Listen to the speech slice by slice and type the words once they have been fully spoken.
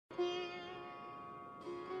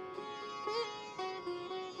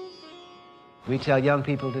We tell young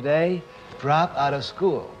people today, drop out of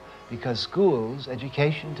school, because schools,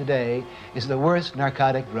 education today, is the worst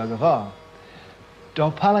narcotic drug of all.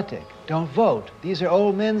 Don't politic, don't vote. These are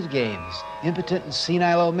old men's games. Impotent and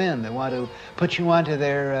senile old men that want to put you onto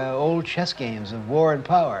their old chess games of war and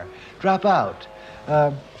power. Drop out.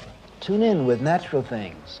 Tune in with natural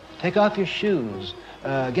things. Take off your shoes.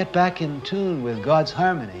 Get back in tune with God's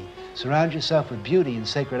harmony. Surround yourself with beauty and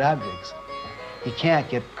sacred objects. You can't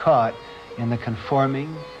get caught in the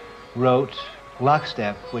conforming, rote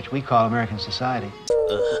lockstep, which we call American society.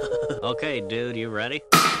 Okay, dude, you ready?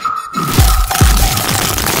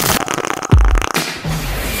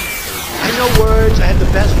 I know words. I have the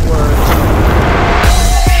best words.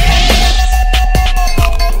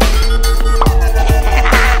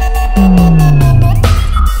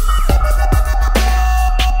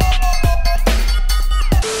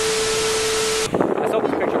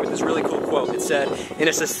 In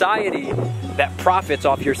a society that profits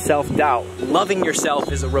off your self-doubt, loving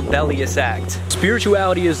yourself is a rebellious act.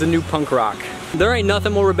 Spirituality is the new punk rock. There ain't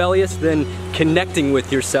nothing more rebellious than connecting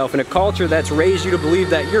with yourself in a culture that's raised you to believe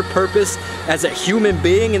that your purpose as a human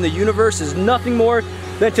being in the universe is nothing more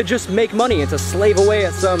than to just make money and to slave away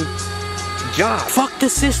at some job. Fuck the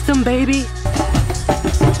system, baby.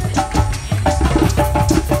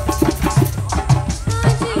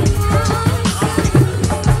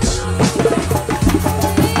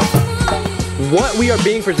 What we are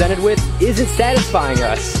being presented with isn't satisfying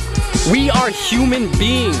us. We are human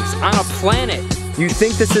beings on a planet. You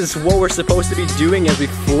think this is what we're supposed to be doing as we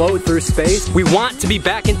float through space? We want to be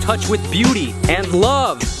back in touch with beauty and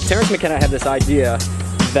love. Terrence McKenna had this idea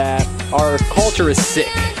that our culture is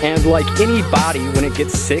sick, and like any body, when it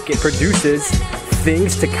gets sick, it produces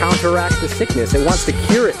things to counteract the sickness. It wants to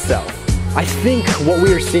cure itself. I think what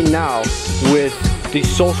we are seeing now with these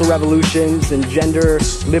social revolutions and gender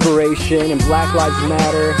liberation and Black Lives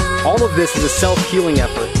Matter, all of this is a self-healing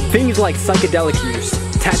effort. Things like psychedelic use,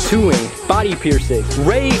 tattooing, body piercing,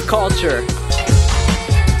 rave culture.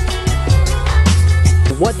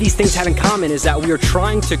 What these things have in common is that we are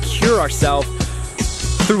trying to cure ourselves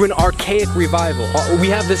through an archaic revival. We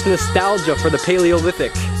have this nostalgia for the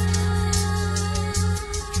Paleolithic.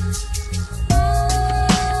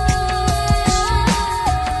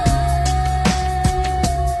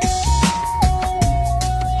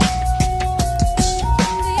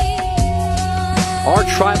 Our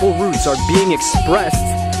tribal roots are being expressed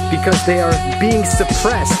because they are being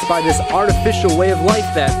suppressed by this artificial way of life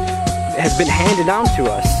that has been handed down to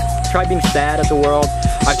us. I've tried being sad at the world.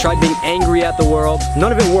 I've tried being angry at the world.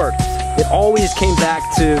 None of it worked. It always came back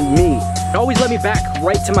to me. It always led me back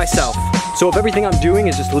right to myself. So if everything I'm doing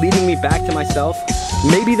is just leading me back to myself,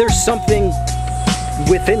 maybe there's something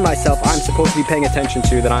within myself I'm supposed to be paying attention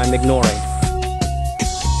to that I'm ignoring.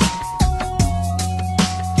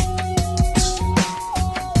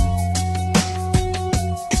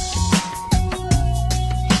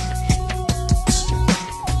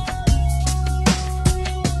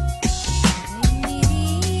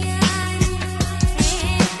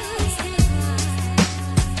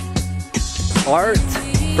 Art,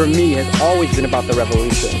 for me, has always been about the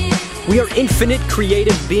revolution. We are infinite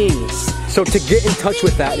creative beings. So to get in touch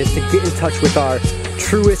with that is to get in touch with our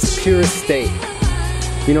truest, purest state.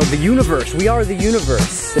 You know, the universe, we are the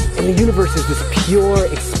universe. And the universe is this pure,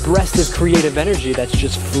 expressive, creative energy that's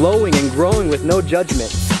just flowing and growing with no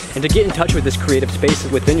judgment. And to get in touch with this creative space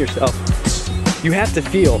within yourself, you have to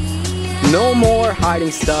feel. No more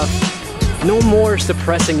hiding stuff. No more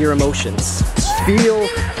suppressing your emotions. Feel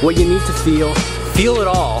what you need to feel it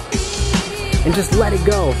all, and just let it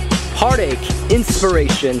go. Heartache,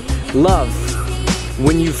 inspiration, love.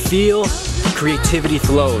 When you feel, creativity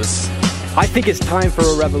flows. I think it's time for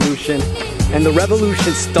a revolution, and the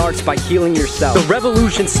revolution starts by healing yourself. The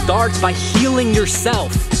revolution starts by healing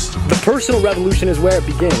yourself. The personal revolution is where it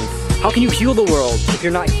begins. How can you heal the world if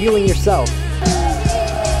you're not healing yourself?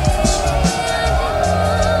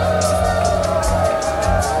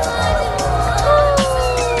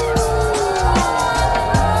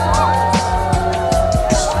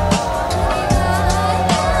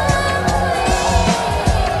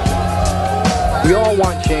 We all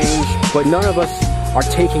want change, but none of us are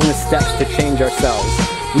taking the steps to change ourselves.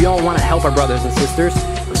 We all want to help our brothers and sisters.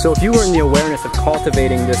 So if you are in the awareness of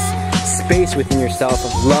cultivating this space within yourself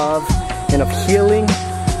of love and of healing,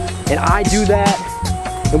 and I do that,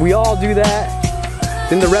 and we all do that,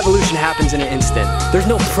 then the revolution happens in an instant. There's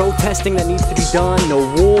no protesting that needs to be done, no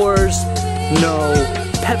wars, no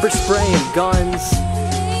pepper spray and guns.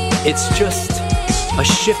 It's just a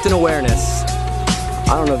shift in awareness.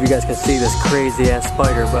 I don't know if you guys can see this crazy ass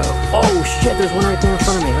spider, but oh shit, there's one right there in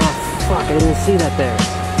front of me. Oh fuck, I didn't even see that there.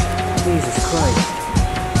 Jesus Christ.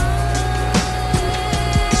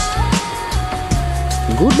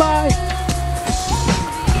 Goodbye.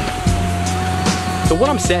 So what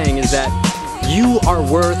I'm saying is that you are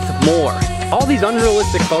worth more. All these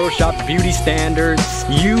unrealistic Photoshop beauty standards,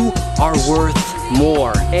 you are worth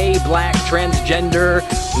more. Black, transgender,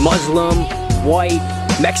 Muslim, white,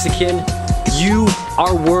 Mexican, you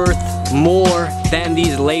are worth more than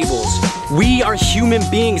these labels. We are human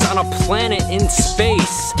beings on a planet in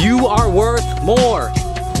space. You are worth more.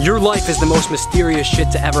 Your life is the most mysterious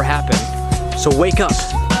shit to ever happen. So wake up.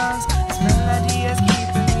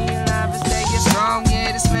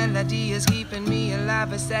 Keeping me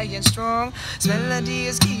alive and staying strong. This melody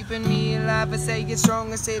is keeping me alive and staying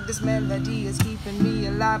strong. I said this melody is keeping me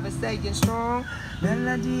alive and staying strong.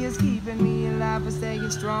 Melody is keeping me alive and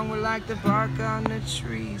staying strong. We're like the bark on the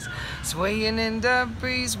trees, swaying in the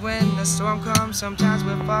breeze. When the storm comes, sometimes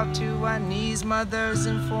we fall to our knees. Mother's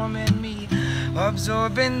informing me,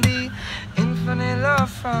 absorbing the infinite love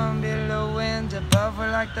from below and above.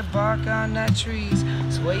 We're like the bark on the trees,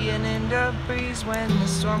 swaying in the breeze. When the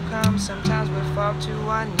storm comes, sometimes we fall to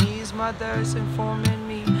our knees. Mother's informing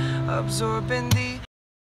me, absorbing the